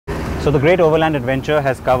So the great overland adventure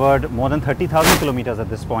has covered more than 30,000 kilometers at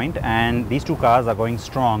this point, and these two cars are going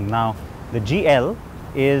strong. Now, the GL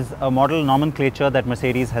is a model nomenclature that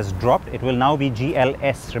Mercedes has dropped. It will now be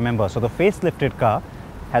GLS, remember. So the facelifted car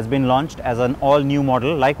has been launched as an all-new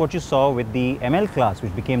model, like what you saw with the ML class,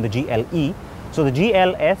 which became the GLE. So the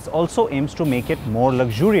GLS also aims to make it more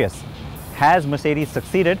luxurious. Has Mercedes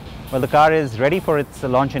succeeded? Well, the car is ready for its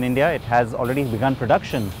launch in India. It has already begun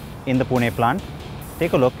production in the Pune plant.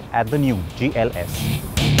 Take a look at the new GLS.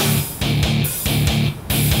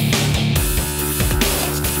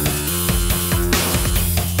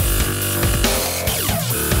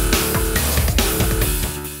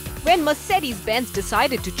 When Mercedes-Benz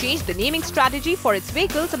decided to change the naming strategy for its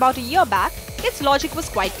vehicles about a year back, its logic was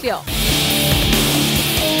quite clear.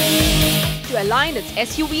 To align its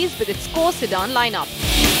SUVs with its core sedan lineup.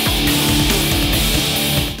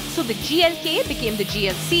 So the GLK became the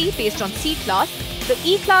GLC based on C-Class, the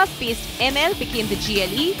E-Class based ML became the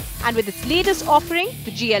GLE, and with its latest offering,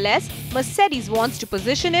 the GLS, Mercedes wants to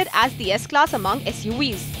position it as the S-Class among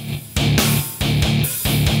SUVs.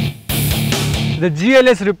 The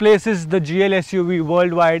GLS replaces the GL SUV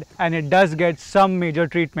worldwide, and it does get some major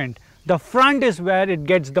treatment. The front is where it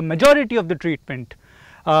gets the majority of the treatment.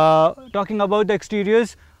 Talking about the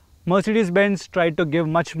exteriors, Mercedes-Benz tried to give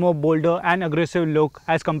much more bolder and aggressive look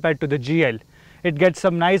as compared to the GL. It gets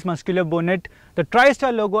some nice muscular bonnet. The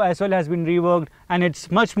TriStar logo as well has been reworked, and it's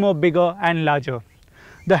much more bigger and larger.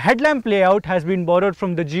 The headlamp layout has been borrowed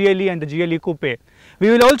from the GLE and the GLE Coupe. We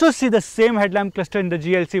will also see the same headlamp cluster in the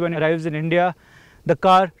GLC when it arrives in India. The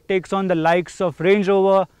car takes on the likes of Range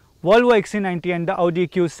Rover, Volvo XC90 and the Audi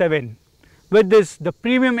Q7. With this, the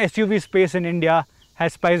premium SUV space in India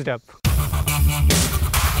has spiced up.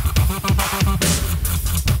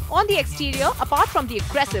 On the exterior, apart from the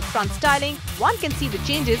aggressive front styling, one can see the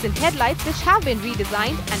changes in headlights which have been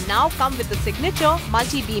redesigned and now come with the signature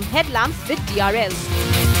multi-beam headlamps with DRLs.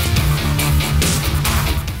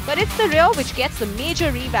 But it's the rear which gets a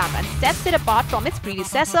major revamp and sets it apart from its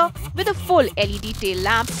predecessor with a full LED tail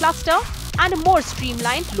lamp cluster and a more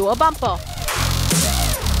streamlined lower bumper.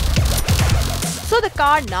 So the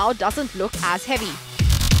car now doesn't look as heavy.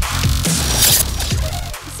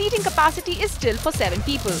 Seating capacity is still for 7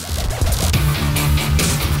 people.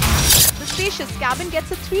 The spacious cabin gets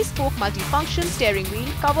a 3-spoke multifunction steering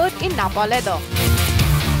wheel covered in Napa leather.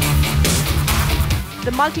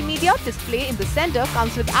 The multimedia display in the center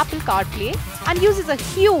comes with Apple CarPlay and uses a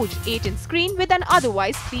huge 8-inch screen with an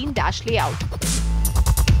otherwise clean dash layout.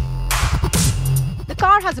 The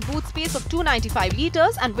car has a boot space of 295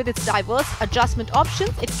 litres, and with its diverse adjustment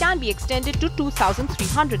options, it can be extended to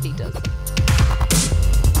 2,300 litres.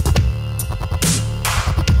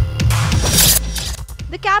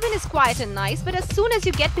 The cabin is quiet and nice, but as soon as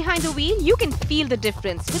you get behind the wheel, you can feel the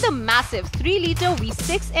difference with a massive 3-litre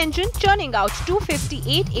V6 engine churning out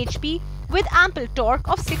 258 HP with ample torque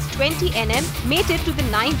of 620 Nm mated to the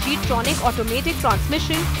 9G Tronic automatic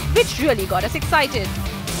transmission, which really got us excited.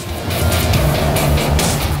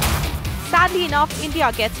 Sadly enough,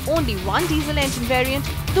 India gets only one diesel engine variant,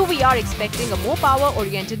 though we are expecting a more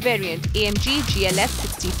power-oriented variant, AMG GLS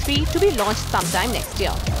 63, to be launched sometime next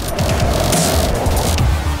year.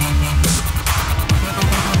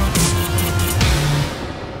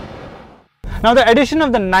 Now, the addition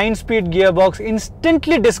of the 9-speed gearbox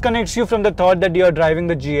instantly disconnects you from the thought that you are driving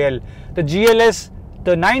the GL. The GLS,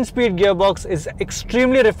 the 9-speed gearbox is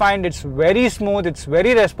extremely refined, it's very smooth, it's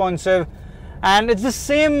very responsive, and it's the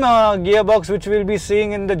same gearbox which we'll be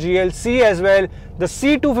seeing in the GLC as well. The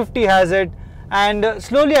C250 has it, and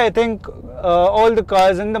slowly I think all the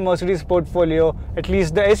cars in the Mercedes portfolio, at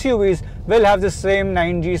least the SUVs, will have the same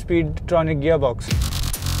 9G speed Tronic gearbox.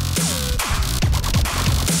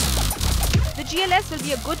 The GLS will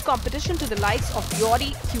be a good competition to the likes of the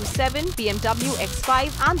Audi Q7, BMW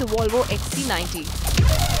X5 and the Volvo XC90.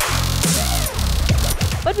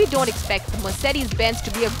 But we don't expect the Mercedes-Benz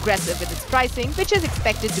to be aggressive with its pricing, which is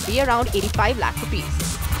expected to be around 85 lakh rupees.